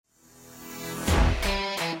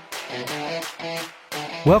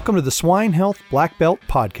Welcome to the Swine Health Black Belt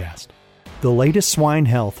Podcast, the latest swine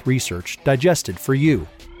health research digested for you.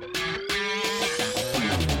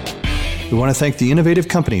 We want to thank the innovative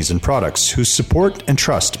companies and products whose support and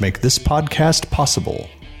trust make this podcast possible.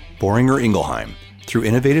 Boehringer Ingelheim. Through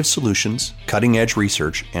innovative solutions, cutting-edge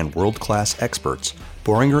research, and world-class experts,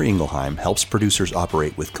 Boehringer Ingelheim helps producers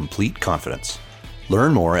operate with complete confidence.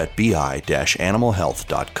 Learn more at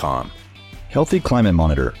bi-animalhealth.com. Healthy Climate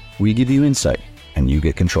Monitor. We give you insight, and you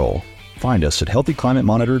get control. Find us at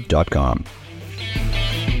healthyclimatemonitor.com.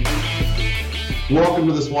 Welcome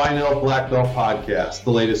to the Swine Health Black Belt Podcast,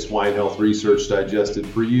 the latest swine health research digested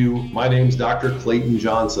for you. My name's Dr. Clayton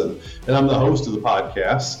Johnson, and I'm the host of the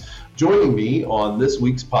podcast. Joining me on this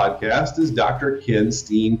week's podcast is Dr.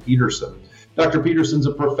 Steen Pedersen. Dr. Pedersen's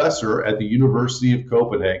a professor at the University of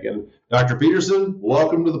Copenhagen. Dr. Pedersen,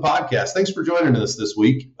 welcome to the podcast. Thanks for joining us this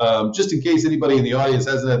week. Just in case anybody in the audience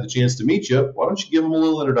hasn't had the chance to meet you, why don't you give them a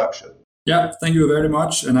little introduction? Yeah, thank you very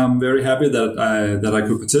much. And I'm very happy that I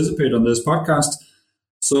could participate on this podcast.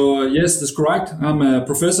 So yes, that's correct. I'm a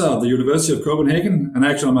professor of the University of Copenhagen, and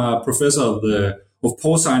actually I'm a professor of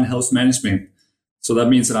porcine health management. So that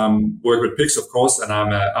means that I'm working with pigs, of course, and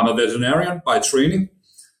I'm a veterinarian by training.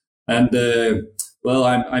 And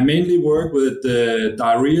I mainly work with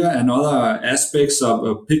diarrhea and other aspects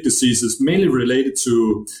of pig diseases, mainly related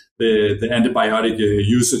to the antibiotic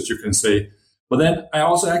usage, you can say. But then I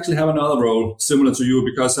also actually have another role similar to you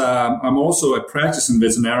because I'm also a practicing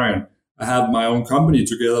veterinarian. I have my own company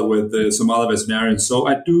together with some other veterinarians. So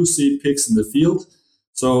I do see pigs in the field.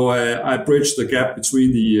 So I bridge the gap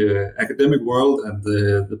between the academic world and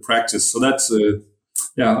the practice. So that's,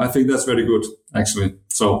 I think that's very good, actually.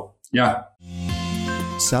 So, yeah.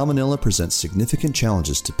 Salmonella presents significant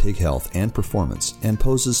challenges to pig health and performance and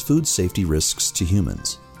poses food safety risks to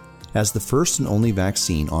humans. As the first and only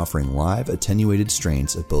vaccine offering live attenuated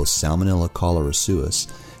strains of both Salmonella cholerae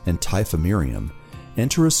and Typhimurium,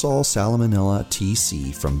 Enterosol Salmonella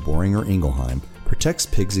TC from Boehringer Ingelheim protects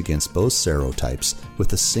pigs against both serotypes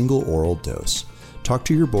with a single oral dose. Talk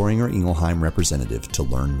to your Boehringer Ingelheim representative to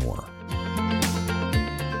learn more.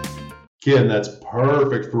 Ken, that's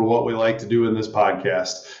perfect for what we like to do in this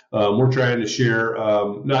podcast. We're trying to share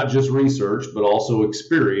not just research, but also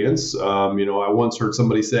experience. I once heard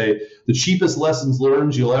somebody say, the cheapest lessons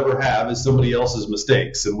learned you'll ever have is somebody else's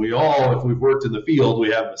mistakes. And we all, if we've worked in the field,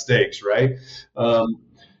 we have mistakes, right?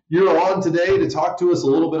 You're on today to talk to us a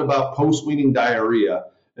little bit about post-weaning diarrhea.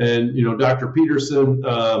 And, Dr. Pedersen,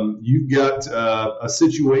 you've got a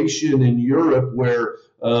situation in Europe where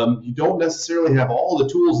you don't necessarily have all the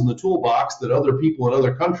tools in the toolbox that other people in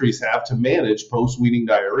other countries have to manage post-weaning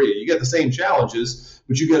diarrhea. You get the same challenges,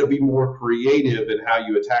 but you got to be more creative in how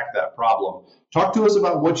you attack that problem. Talk to us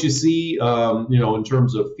about what you see, in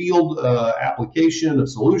terms of field application of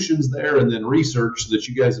solutions there, and then research that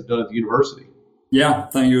you guys have done at the university. Yeah,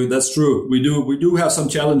 thank you. That's true. We do have some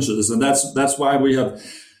challenges, and that's why we have.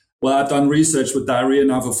 Well, I've done research with diarrhea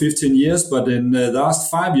now for 15 years, but in the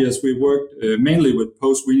last 5 years, we worked mainly with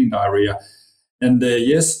post-weaning diarrhea. And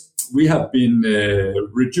yes, we have been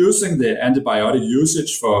reducing the antibiotic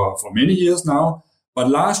usage for many years now.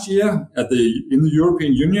 But last year, in the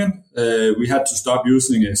European Union, we had to stop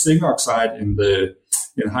using zinc oxide in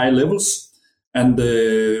high levels. And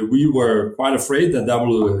we were quite afraid that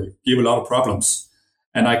will give a lot of problems.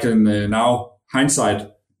 And I can now,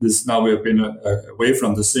 hindsight, now we have been away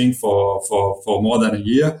from the zinc for more than a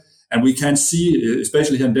year. And we can see,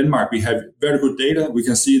 especially here in Denmark, we have very good data. We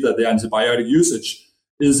can see that the antibiotic usage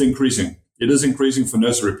is increasing. It is increasing for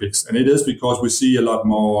nursery pigs. And it is because we see a lot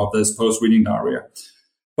more of this post-weaning diarrhea.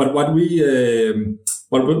 But what we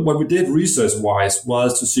did research-wise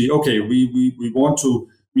was to see, okay, we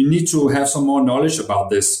need to have some more knowledge about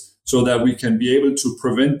this so that we can be able to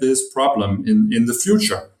prevent this problem in the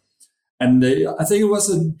future. And I think it was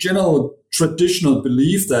a general traditional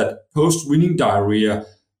belief that post-weaning diarrhea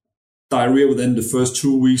within the first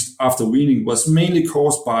 2 weeks after weaning, was mainly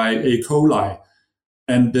caused by E. coli.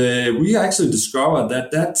 And we actually discovered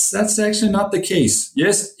that that's actually not the case.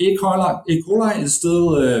 Yes, E. coli is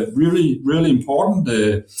still really, really important,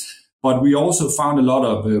 but we also found a lot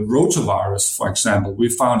of rotavirus, for example. We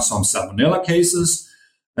found some salmonella cases,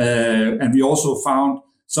 and we also found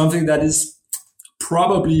something that is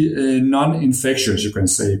probably non-infectious, you can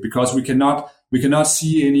say, because we cannot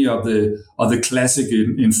see any of the classic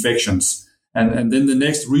infections. And then the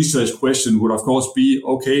next research question would, of course, be,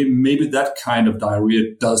 okay, maybe that kind of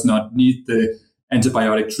diarrhea does not need the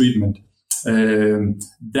antibiotic treatment.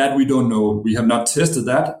 That we don't know. We have not tested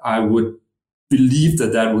that. I would believe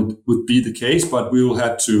that would be the case, but we will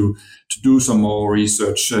have to do some more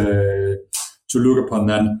research look upon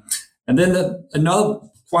that. And then another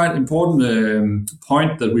quite important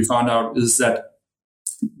point that we found out is that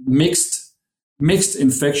mixed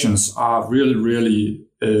infections are really, really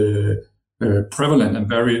prevalent and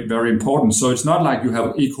very, very important. So it's not like you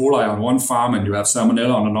have E. coli on one farm and you have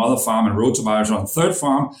Salmonella on another farm and rotavirus on a third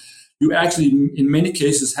farm. You actually, in many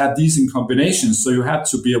cases, have these in combination. So you have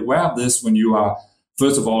to be aware of this when you are,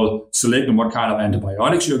 first of all, selecting what kind of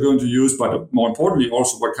antibiotics you're going to use, but more importantly,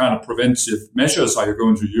 also what kind of preventive measures are you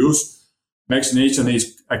going to use. Vaccination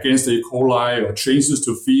against E. coli or changes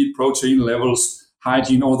to feed, protein levels,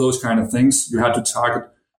 hygiene, all those kind of things. You have to target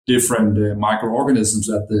different microorganisms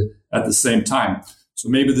at the same time. So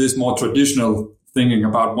maybe this more traditional thinking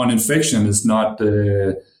about one infection is not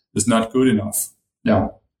good enough. Yeah.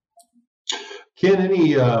 Ken,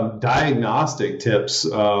 any diagnostic tips?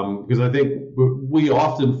 Because I think we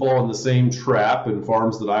often fall in the same trap in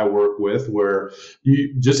farms that I work with where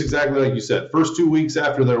you, just exactly like you said, first 2 weeks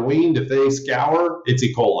after they're weaned, if they scour, it's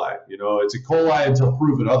E. coli. It's E. coli until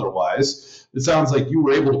proven otherwise. It sounds like you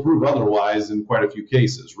were able to prove otherwise in quite a few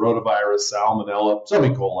cases, rotavirus, salmonella, some E.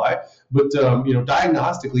 coli. But,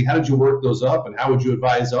 diagnostically, how did you work those up, and how would you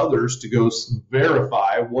advise others to go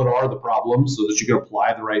verify what are the problems so that you can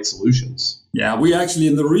apply the right solutions? Yeah, we actually,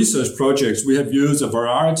 in the research projects, we have used a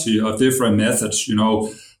variety of different methods,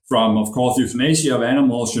 from, of course, euthanasia of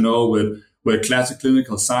animals, with classic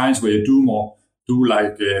clinical science, where you do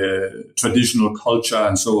like traditional culture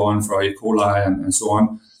and so on for E. coli and so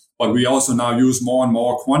on. But we also now use more and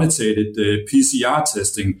more quantitative PCR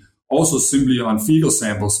testing, also simply on fecal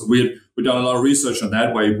samples. We've done a lot of research on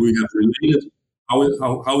that way. We have related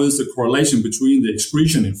how is the correlation between the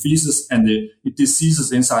excretion in feces and the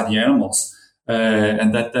diseases inside the animals.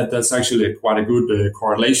 And that's actually quite a good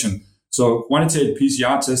correlation. So quantitative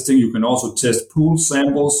PCR testing, you can also test pool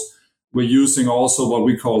samples. We're using also what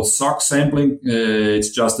we call sock sampling. It's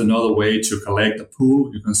just another way to collect a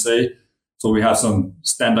pool, you can say. So we have some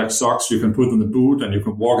standard socks you can put in the boot, and you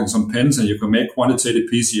can walk in some pens, and you can make quantitative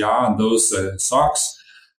PCR on those socks.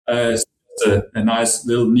 It's a nice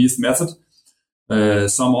little neat method.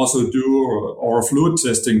 Some also do oral fluid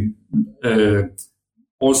testing,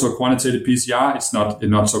 also quantitative PCR. It's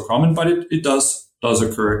not so common, but it does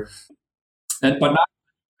occur. But now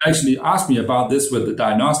actually asked me about this with the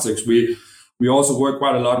diagnostics. We also work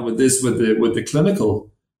quite a lot with this with the clinical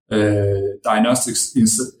diagnostics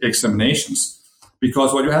examinations,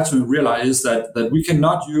 because what you have to realize is that we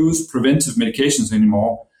cannot use preventive medications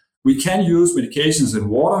anymore. We can use medications in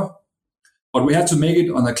water, but we have to make it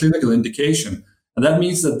on a clinical indication. And that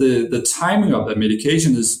means that the timing of that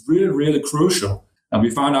medication is really, really crucial. And we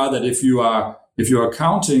found out that if you are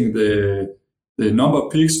counting the number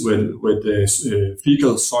of pigs with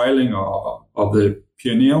fecal soiling of the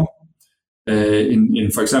perineum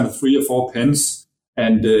in for example 3 or 4 pens,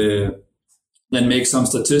 and then make some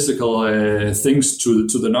statistical things to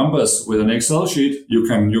the numbers with an Excel sheet you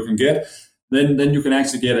can get, then you can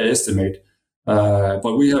actually get an estimate.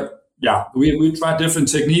 But we tried different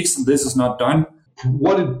techniques, and this is not done.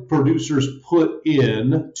 What did producers put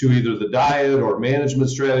in to either the diet or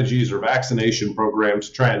management strategies or vaccination programs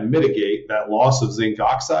to try and mitigate that loss of zinc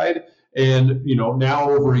oxide? And, now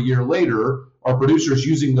over a year later, are producers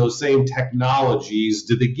using those same technologies?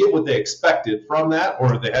 Did they get what they expected from that, or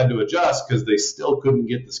have they had to adjust because they still couldn't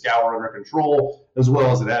get the scour under control as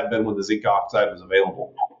well as it had been when the zinc oxide was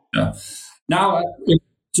available? Yeah. Now,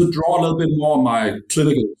 to draw a little bit more on my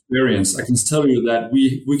clinical experience, I can tell you that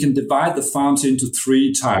we can divide the farms into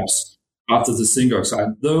 3 types after the zinc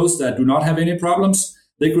oxide. Those that do not have any problems,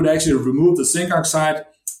 they could actually remove the zinc oxide.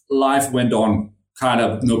 Life went on, kind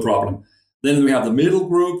of no problem. Then we have the middle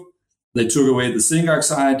group. They took away the zinc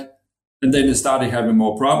oxide, and then they started having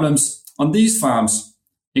more problems. On these farms,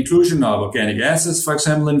 inclusion of organic acids, for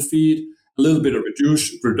example, in feed, a little bit of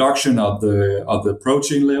reduction of the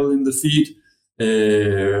protein level in the feed,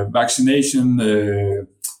 vaccination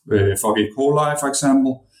for E. coli, for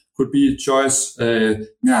example, could be a choice.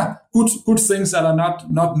 Good things that are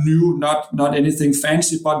not new, not anything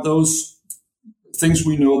fancy, but those things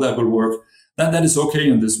we know that will work. That is okay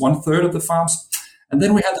in this 1/3 of the farms. And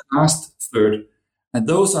then we had the last third. And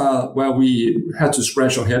those are where we had to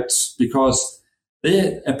scratch our heads, because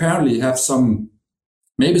they apparently have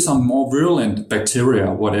maybe some more virulent bacteria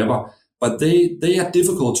or whatever, but they are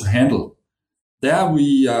difficult to handle. There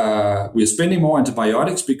we're spending more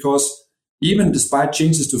antibiotics, because even despite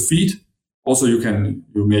changes to feed, also you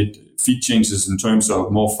made feed changes in terms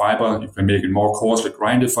of more fiber. You can make it more coarsely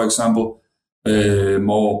grinded, for example,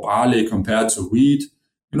 more barley compared to wheat,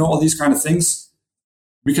 all these kind of things.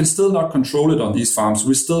 We can still not control it on these farms.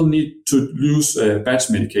 We still need to use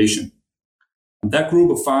batch medication. And that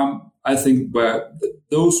group of farm, I think, where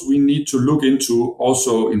those we need to look into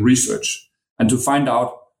also in research and to find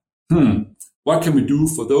out, what can we do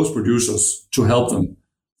for those producers to help them?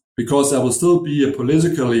 Because there will still be a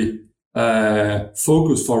politically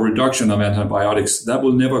focus for reduction of antibiotics. That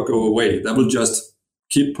will never go away. That will just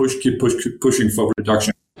keep pushing for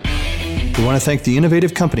reduction. We want to thank the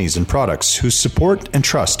innovative companies and products whose support and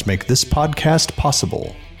trust make this podcast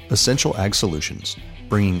possible. Essential Ag Solutions,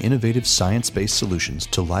 bringing innovative science-based solutions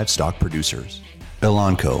to livestock producers.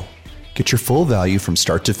 Elanco. Get your full value from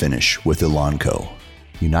start to finish with Elanco.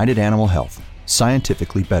 United Animal Health.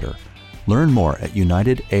 Scientifically better. Learn more at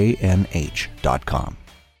unitedanh.com.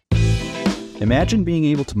 Imagine being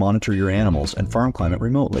able to monitor your animals and farm climate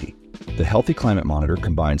remotely. The Healthy Climate Monitor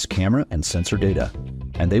combines camera and sensor data,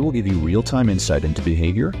 and they will give you real-time insight into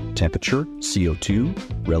behavior, temperature,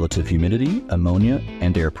 CO2, relative humidity, ammonia,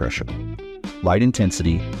 and air pressure, light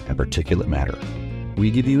intensity, and particulate matter.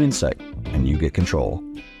 We give you insight, and you get control.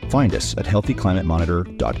 Find us at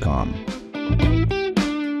healthyclimatemonitor.com.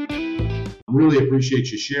 Really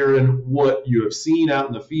appreciate you sharing what you have seen out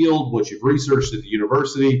in the field, what you've researched at the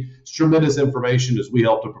university. It's tremendous information as we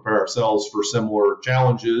help to prepare ourselves for similar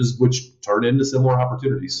challenges, which turn into similar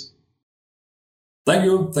opportunities. Thank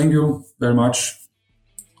you. Thank you very much.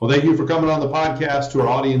 Well, thank you for coming on the podcast. To our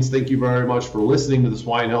audience, thank you very much for listening to the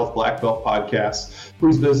Swine Health Black Belt podcast.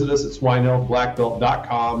 Please visit us at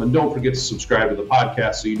swinehealthblackbelt.com, and don't forget to subscribe to the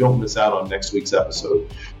podcast so you don't miss out on next week's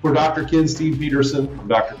episode. For Dr. Steen Pedersen, I'm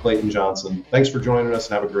Dr. Clayton Johnson. Thanks for joining us,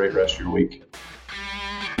 and have a great rest of your week.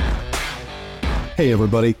 Hey,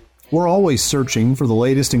 everybody. We're always searching for the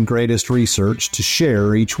latest and greatest research to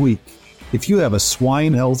share each week. If you have a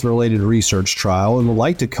swine health-related research trial and would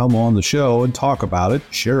like to come on the show and talk about it,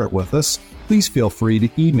 share it with us, please feel free to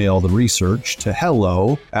email the research to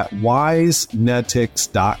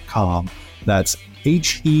hello@wisenetics.com. That's